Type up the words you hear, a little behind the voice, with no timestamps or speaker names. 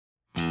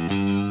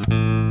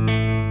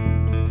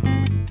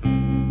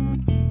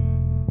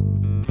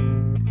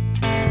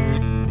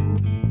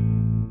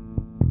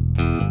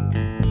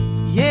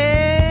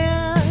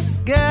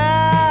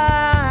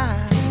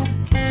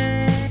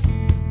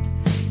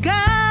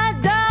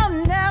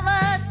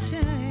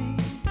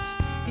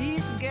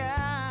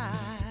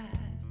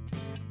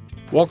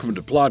Welcome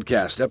to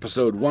Plodcast,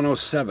 episode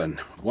 107.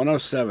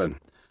 107.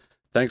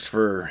 Thanks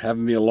for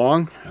having me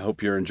along. I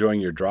hope you're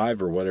enjoying your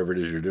drive or whatever it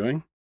is you're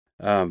doing.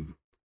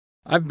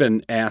 I've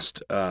been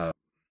asked, I've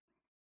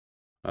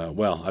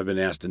been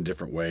asked in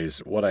different ways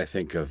what I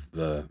think of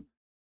the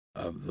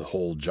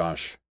whole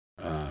Josh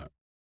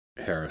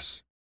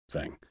Harris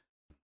thing.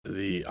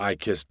 The I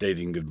Kissed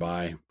Dating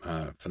Goodbye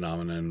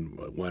phenomenon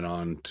went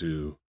on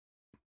to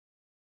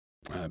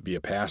be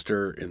a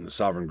pastor in the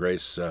Sovereign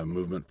Grace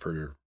movement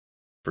for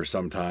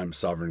some time,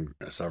 Sovereign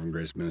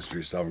Grace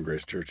Ministries, Sovereign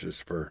Grace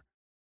Churches for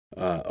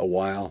a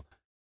while.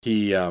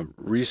 He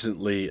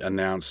recently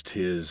announced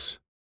his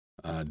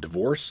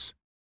divorce,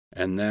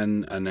 and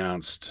then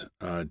announced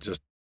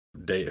just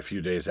a few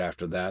days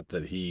after that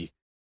he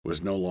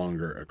was no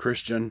longer a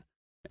Christian.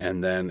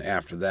 And then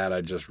after that,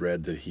 I just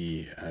read that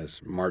he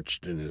has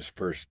marched in his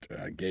first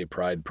gay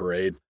pride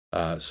parade.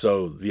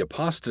 So the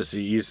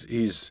apostasy,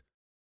 he's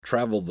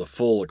traveled the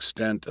full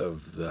extent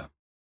of the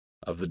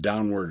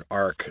downward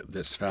arc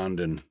that's found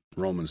in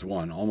Romans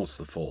 1, almost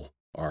the full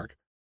arc.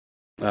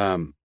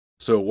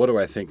 So what do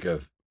I think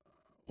of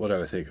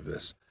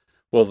this?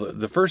 Well,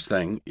 the first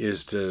thing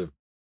is to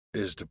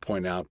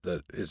point out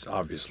that it's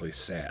obviously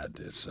sad.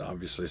 It's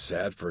obviously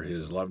sad for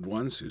his loved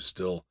ones who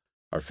still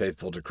are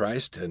faithful to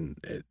Christ, and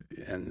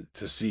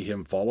to see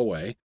him fall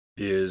away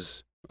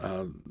is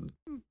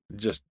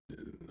just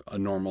a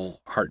normal,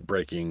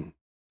 heartbreaking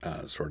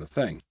sort of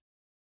thing.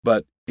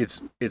 But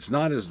it's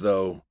not as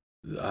though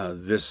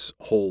this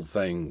whole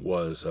thing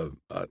was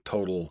a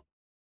total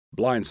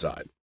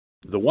blindside.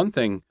 The one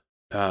thing,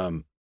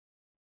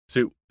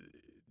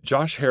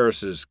 Josh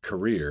Harris's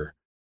career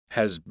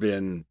has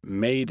been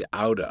made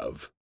out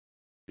of,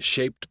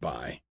 shaped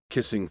by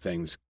kissing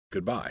things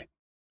goodbye.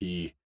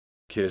 He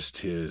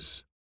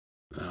kissed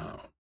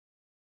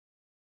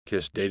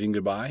dating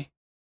goodbye.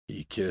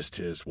 He kissed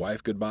his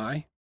wife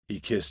goodbye. He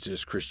kissed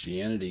his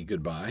Christianity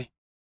goodbye.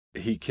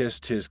 He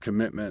kissed his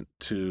commitment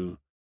to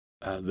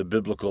the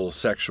biblical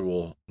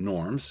sexual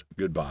norms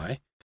goodbye.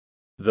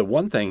 The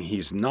one thing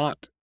he's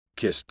not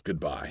kissed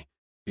goodbye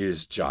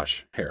is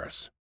Josh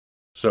Harris.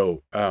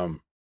 So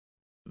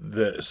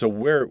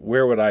where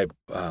would I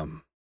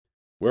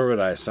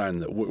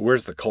assign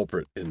where's the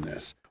culprit in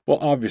this? Well,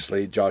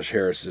 obviously Josh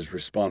Harris is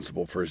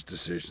responsible for his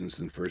decisions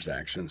and for his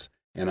actions,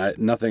 and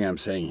nothing I'm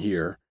saying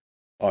here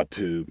ought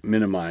to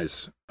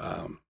minimize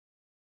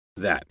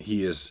that.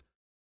 He is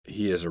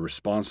a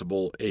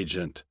responsible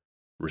agent,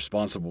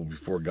 responsible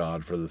before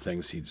God for the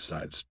things he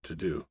decides to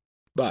do.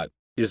 But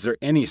is there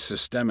any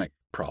systemic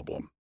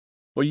problem?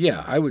 Well,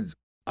 yeah,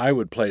 I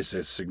would place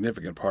a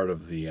significant part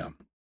of the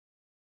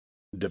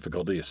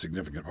difficulty, a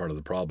significant part of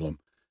the problem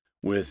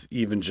with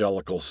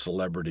evangelical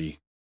celebrity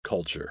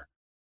culture.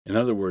 In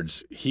other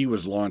words, he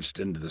was launched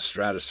into the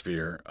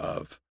stratosphere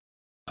of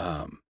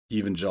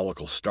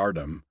evangelical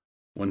stardom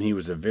when he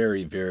was a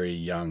very, very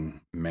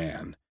young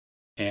man.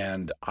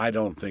 And I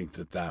don't think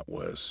that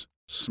was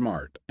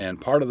smart.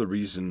 And part of the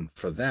reason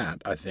for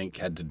that, I think,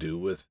 had to do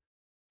with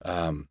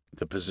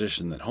the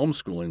position that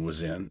homeschooling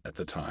was in at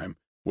the time,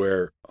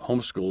 where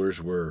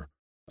homeschoolers were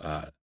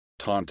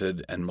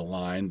taunted and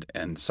maligned,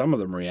 and some of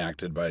them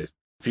reacted by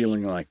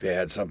feeling like they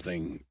had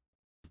something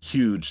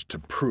huge to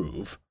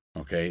prove.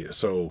 Okay,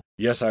 so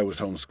yes, I was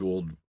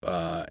homeschooled,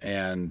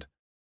 and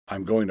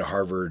I'm going to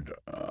Harvard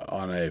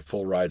on a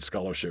full ride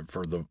scholarship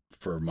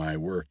for my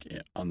work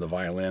on the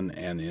violin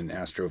and in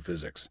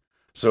astrophysics.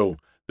 So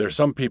there's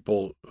some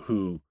people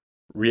who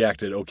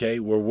reacted, okay,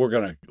 well, we're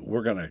gonna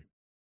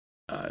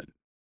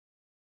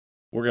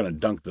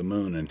dunk the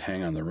moon and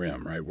hang on the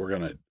rim, right?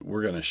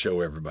 We're gonna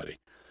show everybody,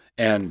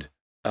 and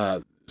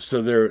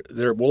so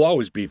there will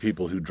always be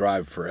people who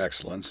drive for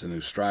excellence and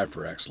who strive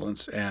for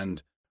excellence,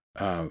 and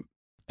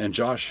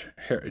Josh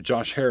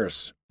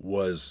Harris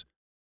was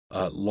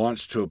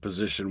launched to a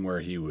position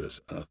where he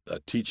was a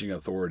teaching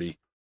authority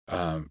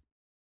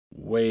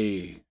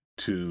way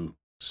too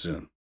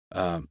soon.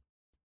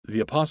 The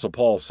Apostle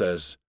Paul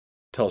tells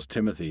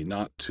Timothy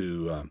not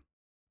to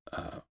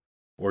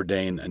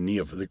ordain a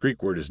neophyte. The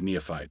Greek word is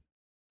neophyte.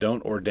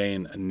 Don't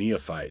ordain a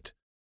neophyte,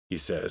 he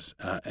says.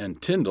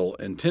 And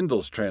in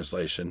Tyndall's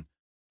translation,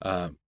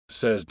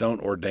 says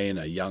don't ordain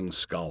a young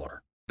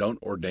scholar.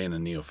 Don't ordain a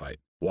neophyte.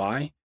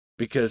 Why?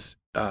 Because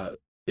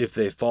if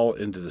they fall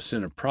into the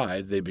sin of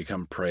pride, they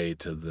become prey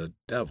to the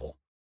devil.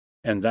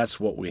 And that's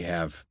what we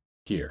have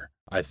here.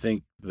 I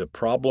think the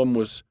problem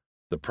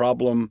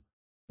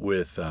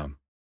with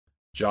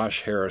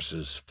Josh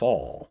Harris's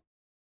fall,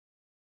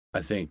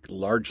 I think,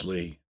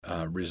 largely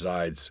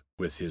resides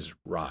with his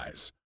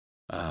rise.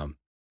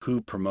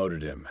 Who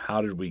promoted him?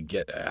 Why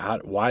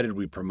did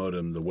we promote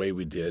him the way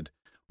we did?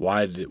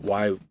 Why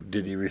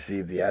did he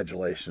receive the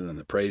adulation and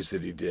the praise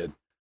that he did?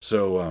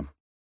 So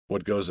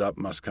what goes up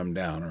must come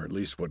down, or at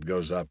least what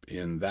goes up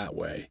in that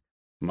way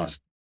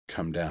must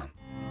come down.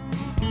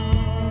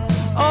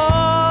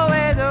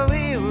 Always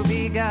will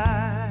be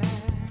God.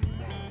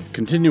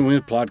 Continuing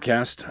with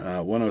Plodcast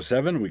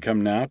 107, we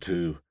come now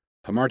to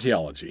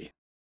hamartiology.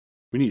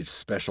 We need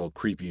special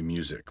creepy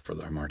music for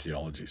the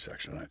hamartiology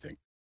section, I think.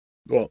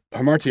 Well,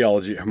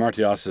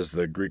 hamartios is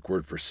the Greek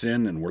word for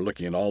sin, and we're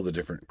looking at all the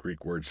different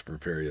Greek words for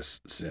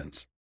various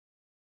sins.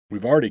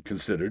 We've already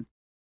considered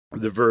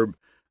the verb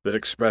that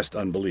expressed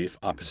unbelief,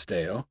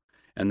 apisteo,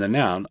 and the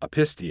noun,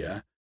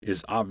 apistia,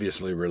 is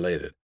obviously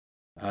related.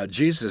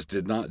 Jesus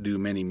did not do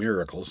many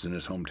miracles in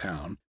his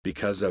hometown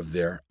because of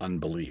their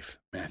unbelief.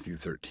 Matthew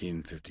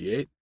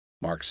 13:58,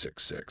 Mark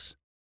 6:6.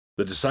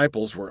 The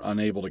disciples were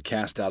unable to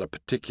cast out a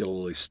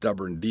particularly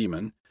stubborn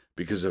demon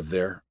because of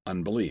their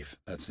unbelief.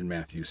 That's in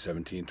Matthew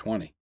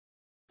 17:20.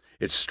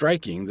 It's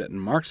striking that in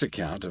Mark's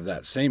account of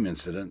that same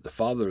incident, the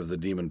father of the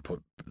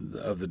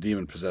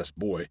demon-possessed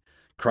boy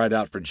cried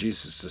out for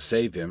Jesus to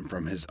save him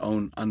from his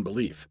own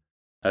unbelief.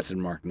 That's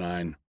in Mark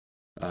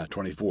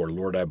 9:24.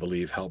 Lord, I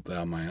believe, help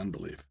thou my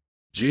unbelief.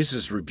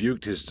 Jesus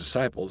rebuked his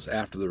disciples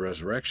after the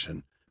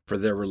resurrection for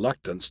their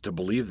reluctance to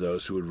believe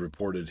those who had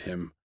reported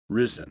him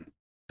risen.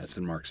 That's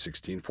in Mark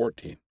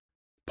 16:14.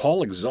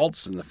 Paul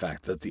exults in the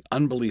fact that the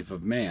unbelief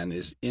of man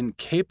is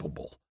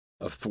incapable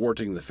of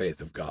thwarting the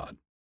faith of God.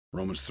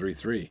 Romans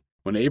 3:3.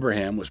 When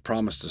Abraham was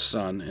promised a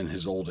son in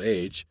his old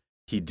age,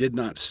 he did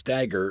not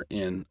stagger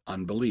in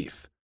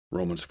unbelief.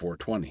 Romans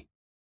 4:20.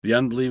 The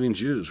unbelieving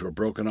Jews were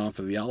broken off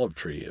of the olive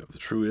tree of the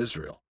true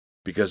Israel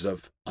because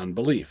of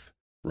unbelief.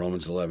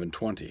 Romans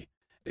 11:20.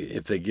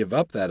 If they give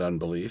up that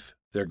unbelief,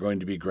 they're going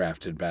to be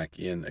grafted back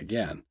in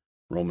again.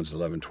 Romans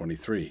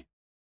 11:23.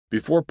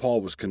 Before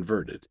Paul was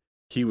converted,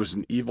 he was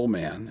an evil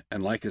man,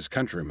 and like his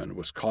countrymen,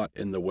 was caught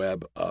in the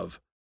web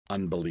of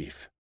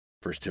unbelief.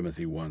 1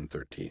 Timothy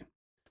 1:13.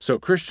 So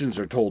Christians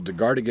are told to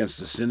guard against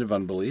the sin of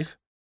unbelief.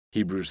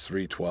 Hebrews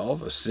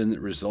 3:12, a sin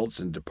that results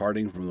in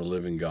departing from the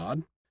living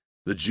God.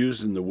 The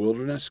Jews in the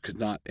wilderness could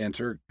not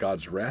enter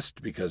God's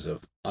rest because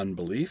of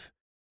unbelief.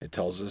 It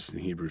tells us in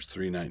Hebrews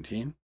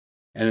 3:19.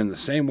 And in the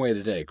same way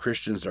today,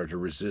 Christians are to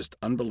resist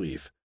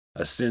unbelief,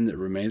 a sin that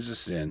remains a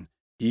sin,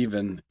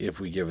 even if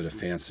we give it a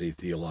fancy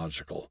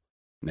theological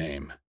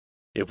name.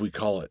 If we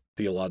call it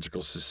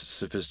theological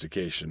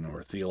sophistication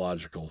or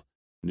theological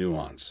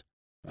nuance,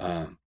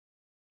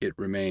 it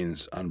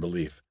remains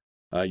unbelief.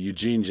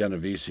 Eugene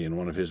Genovese, in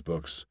one of his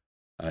books,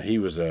 he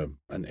was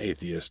an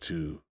atheist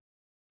who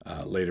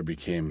later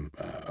became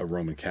a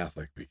Roman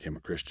Catholic, became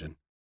a Christian.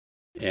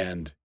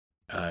 And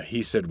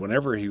he said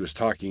whenever he was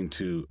talking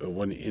to,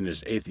 in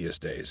his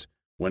atheist days,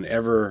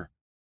 whenever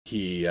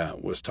he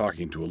was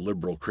talking to a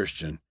liberal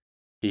Christian,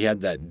 he had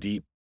that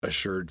deep,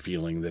 assured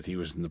feeling that he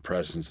was in the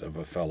presence of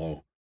a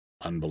fellow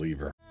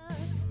unbeliever.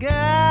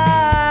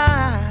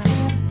 God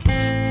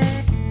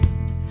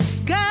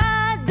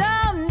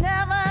don't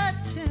never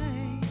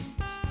change.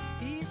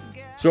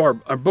 So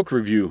our book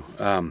review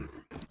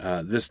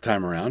this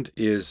time around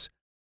is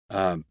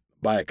by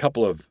a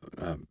couple of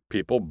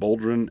people,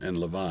 Boldrin and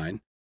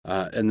Levine,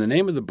 and the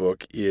name of the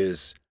book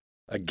is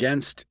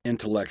Against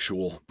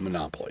Intellectual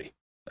Monopoly.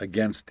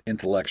 Against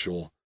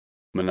Intellectual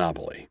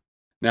Monopoly.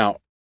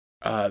 Now,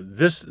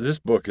 this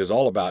book is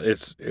all about,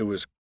 it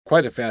was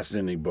quite a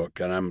fascinating book,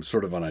 and I'm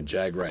sort of on a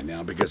jag right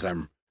now because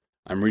I'm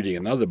reading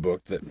another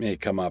book that may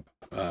come up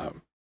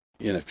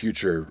in a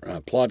future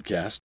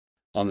podcast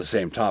on the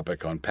same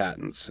topic on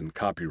patents and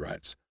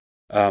copyrights.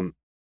 The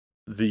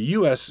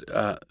U.S.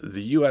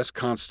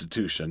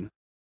 Constitution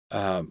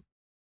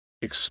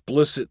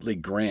explicitly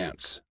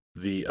grants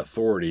the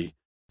authority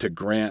to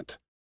grant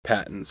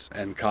patents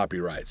and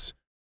copyrights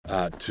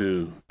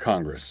to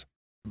Congress.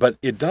 But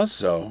it does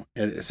so,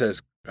 and it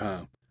says,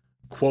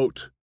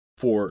 quote,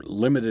 for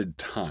limited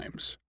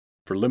times.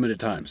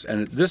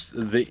 And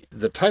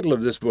the title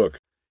of this book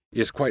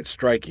is quite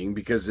striking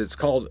because it's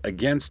called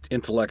Against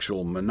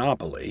Intellectual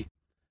Monopoly.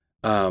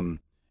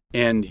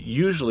 And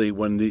usually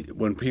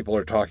when people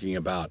are talking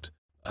about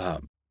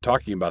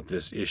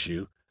this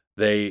issue,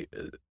 they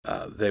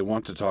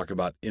want to talk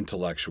about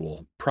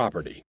intellectual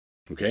property.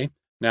 Okay?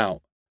 Now,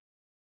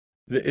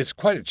 it's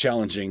quite a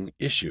challenging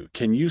issue.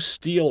 Can you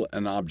steal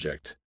an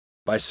object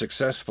by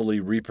successfully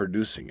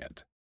reproducing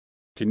it?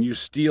 Can you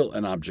steal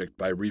an object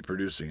by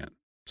reproducing it?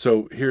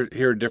 So here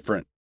are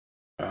different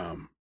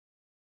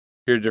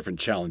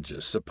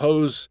challenges.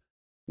 Suppose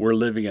we're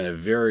living in a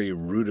very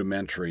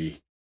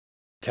rudimentary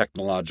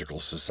technological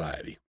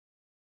society.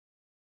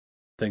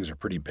 Things are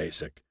pretty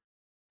basic.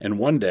 And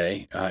one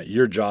day,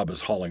 your job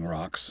is hauling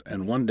rocks,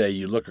 and one day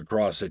you look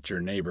across at your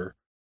neighbor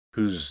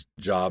whose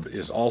job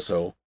is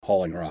also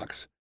hauling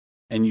rocks,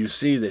 and you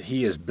see that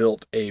he has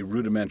built a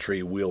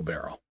rudimentary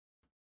wheelbarrow,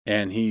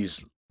 and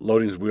he's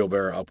loading his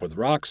wheelbarrow up with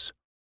rocks,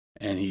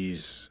 and he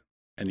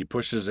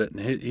pushes it,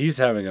 and he's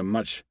having a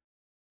much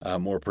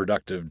more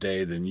productive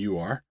day than you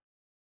are.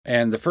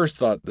 And the first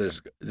thought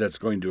that's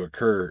going to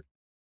occur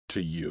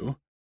to you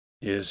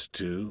is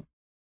to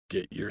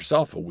get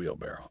yourself a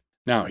wheelbarrow.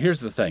 Now,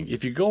 here's the thing: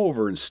 if you go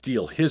over and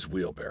steal his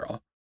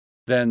wheelbarrow,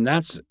 then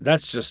that's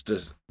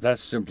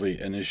simply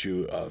an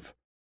issue of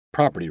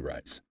property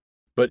rights.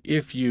 But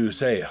if you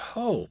say,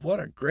 "Oh,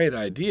 what a great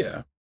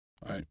idea,"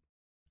 right,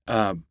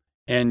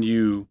 and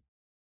you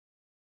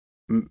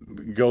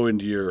go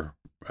into your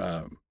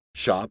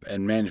shop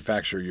and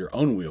manufacture your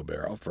own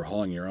wheelbarrow for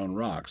hauling your own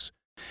rocks,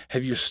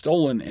 Have you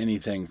stolen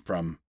anything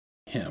from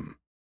him?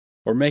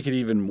 Or make it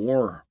even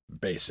more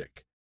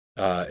basic.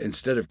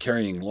 Instead of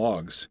carrying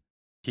logs,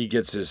 he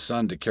gets his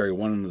son to carry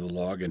one end of the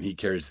log and he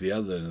carries the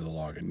other end of the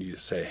log. And you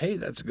say, hey,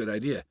 that's a good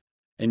idea.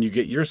 And you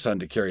get your son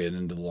to carry it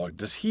into the log.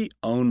 Does he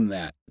own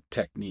that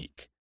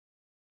technique?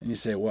 And you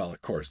say, well,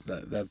 of course,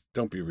 that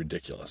don't be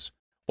ridiculous.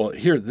 Well,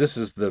 here, this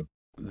is the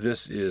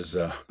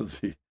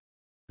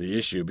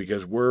issue,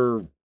 because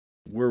we're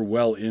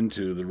well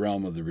into the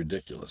realm of the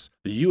ridiculous.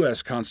 The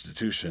U.S.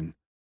 Constitution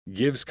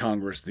gives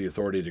Congress the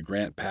authority to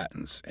grant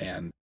patents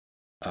and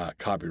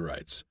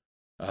copyrights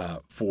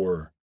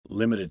for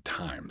limited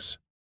times.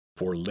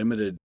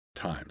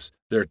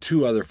 There are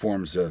two other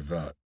forms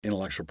of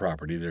intellectual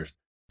property. There's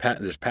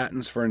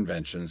patents for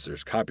inventions.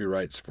 There's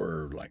copyrights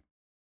for like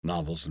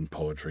novels and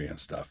poetry and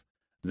stuff.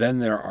 Then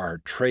there are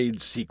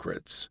trade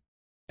secrets,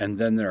 and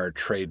then there are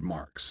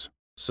trademarks.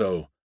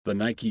 So the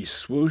Nike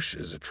swoosh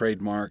is a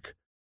trademark.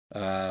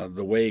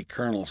 The way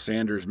Colonel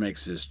Sanders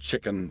makes his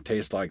chicken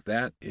taste like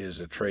that is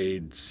a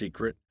trade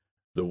secret.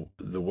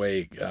 The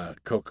way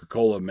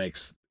Coca-Cola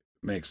makes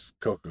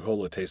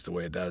Coca-Cola taste the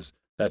way it does,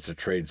 that's a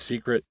trade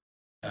secret.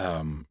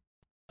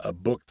 A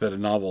book that a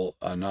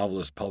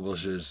novelist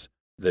publishes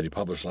that he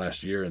published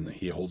last year and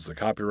he holds the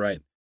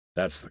copyright,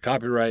 that's the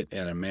copyright.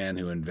 And a man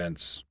who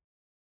invents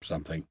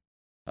something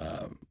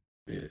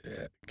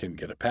can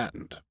get a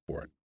patent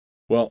for it.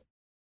 Well,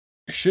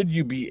 should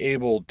you be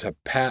able to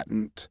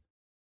patent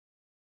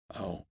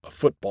a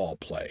football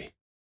play,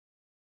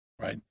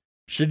 right?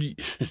 Should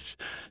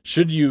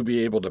you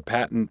be able to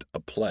patent a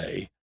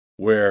play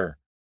where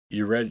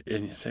you read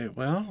and you say,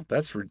 well,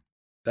 that's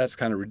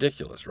kind of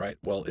ridiculous, right?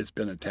 Well, it's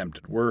been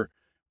attempted. We're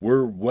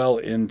well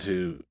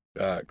into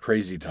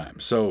crazy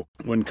times. So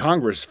when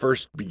Congress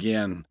first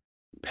began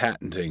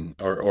patenting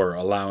or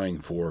allowing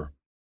for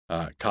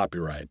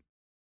copyright,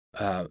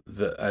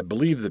 I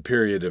believe the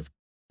period of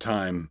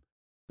time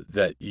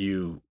that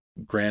you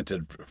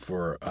granted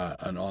for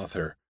an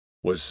author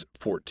was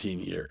 14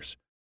 years.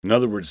 In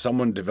other words,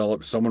 someone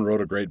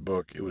wrote a great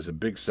book. It was a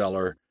big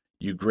seller.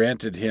 You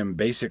granted him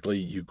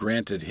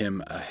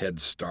a head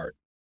start,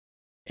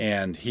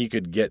 and he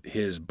could get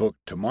his book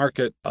to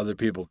market. Other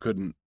people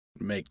couldn't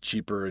make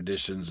cheaper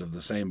editions of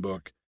the same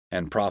book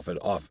and profit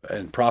off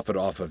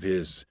of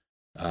his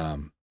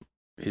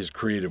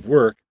creative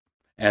work,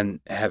 and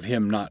have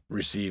him not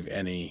receive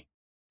any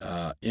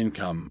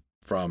income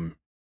from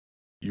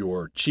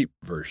your cheap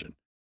version.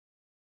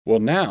 Well,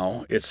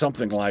 now it's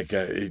something like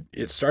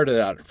it started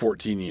out at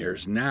 14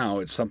 years. Now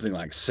it's something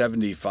like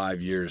 75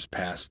 years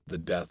past the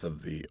death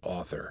of the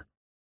author.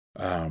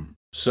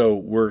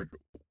 So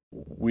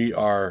we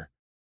are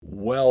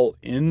well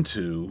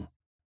into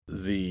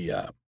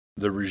the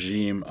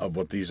regime of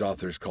what these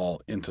authors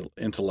call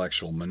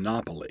intellectual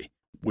monopoly,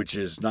 which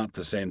is not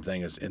the same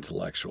thing as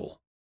intellectual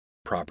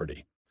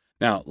property.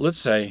 Now, let's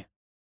say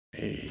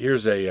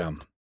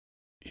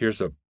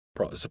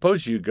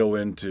suppose you go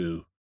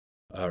into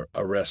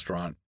a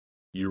restaurant,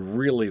 you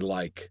really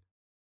like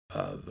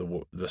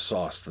the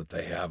sauce that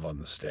they have on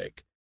the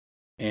steak,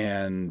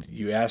 and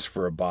you ask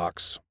for a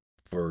box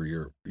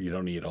you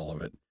don't eat all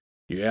of it.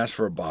 You ask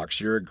for a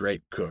box, you're a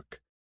great cook,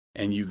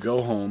 and you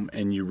go home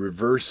and you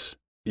reverse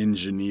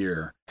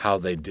engineer how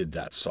they did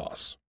that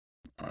sauce.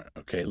 All right,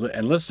 okay,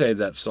 and let's say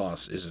that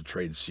sauce is a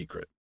trade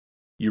secret.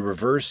 You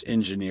reverse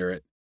engineer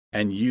it,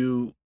 and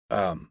you're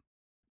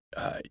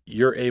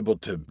able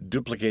to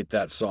duplicate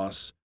that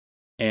sauce,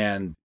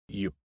 and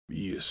you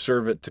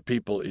serve it to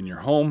people in your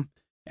home,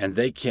 and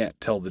they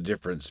can't tell the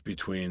difference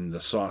between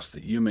the sauce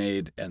that you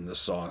made and the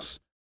sauce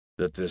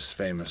that this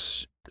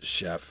famous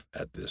chef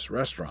at this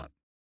restaurant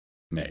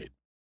made.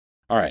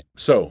 All right,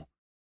 so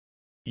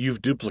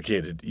you've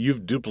duplicated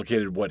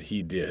what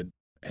he did.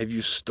 Have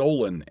you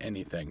stolen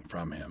anything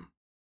from him?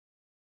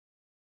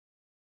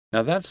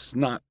 Now that's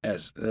not a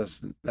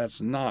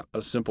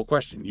simple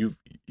question.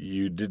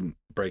 You didn't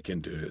break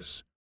into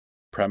his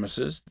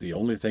premises. The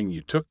only thing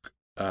you took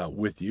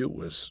with you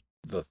was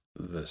the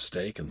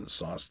steak and the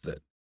sauce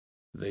that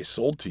they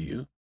sold to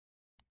you.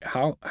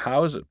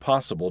 How is it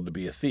possible to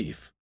be a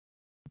thief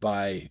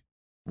by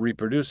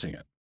reproducing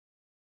it?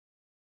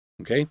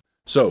 Okay,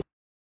 so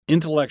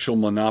intellectual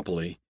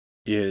monopoly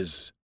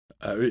is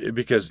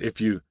because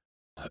if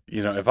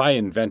I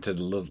invented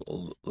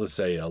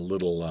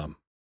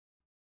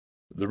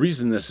the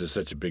reason this is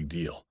such a big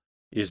deal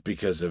is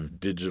because of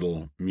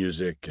digital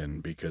music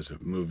and because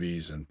of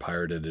movies and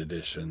pirated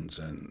editions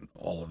and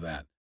all of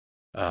that.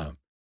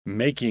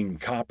 Making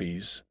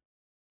copies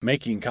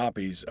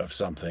of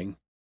something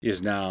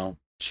is now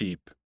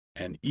cheap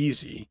and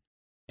easy,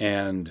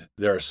 and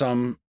there are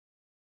some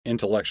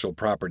intellectual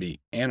property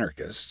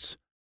anarchists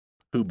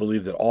who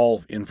believe that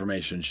all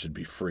information should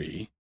be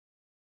free.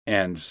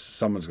 And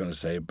someone's going to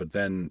say, but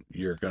then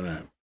you're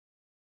going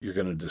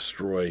to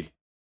destroy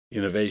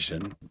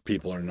innovation.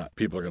 People are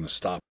going to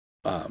stop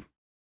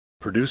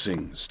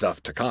producing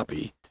stuff to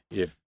copy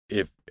if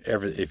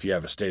you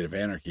have a state of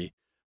anarchy.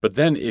 But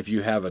then if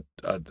you have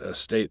a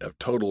state of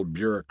total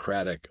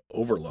bureaucratic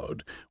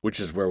overload, which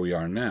is where we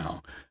are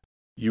now,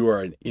 you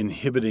are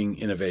inhibiting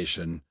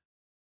innovation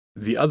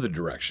the other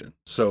direction.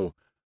 So,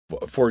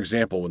 for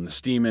example, when the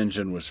steam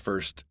engine was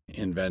first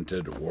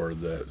invented or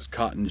the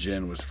cotton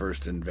gin was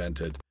first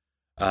invented,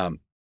 a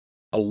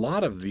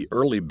lot of the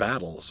early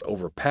battles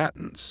over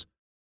patents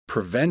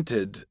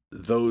prevented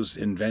those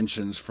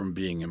inventions from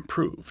being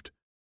improved.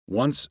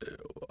 Once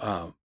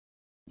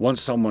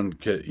someone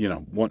could,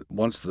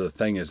 once the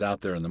thing is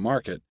out there in the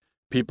market,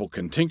 people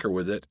can tinker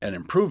with it and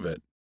improve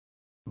it.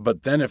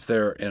 But then if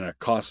they're in a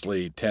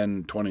costly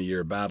 10,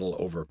 20-year battle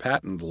over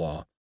patent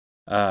law,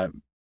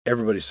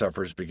 everybody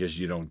suffers because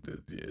they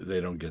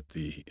don't get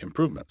the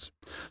improvements.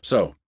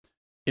 So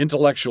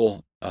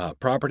intellectual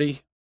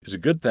property is a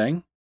good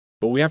thing,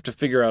 but we have to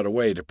figure out a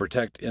way to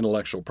protect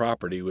intellectual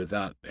property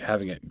without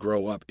having it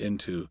grow up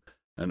into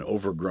an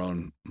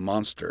overgrown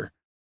monster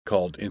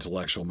called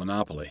intellectual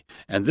monopoly.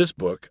 And this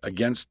book,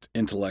 Against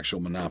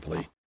Intellectual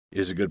Monopoly,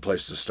 is a good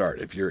place to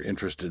start if you're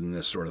interested in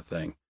this sort of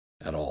thing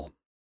at all.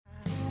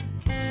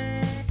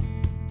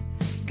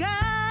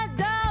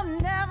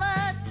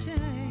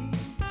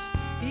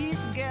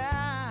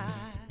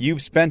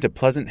 You've spent a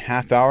pleasant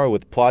half hour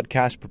with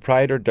Plodcast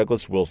proprietor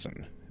Douglas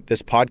Wilson.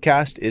 This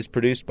podcast is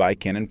produced by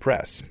Canon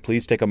Press.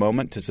 Please take a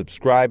moment to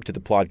subscribe to the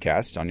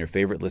Plodcast on your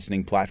favorite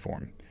listening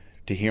platform.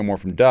 To hear more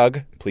from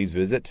Doug, please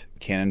visit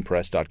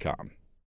canonpress.com.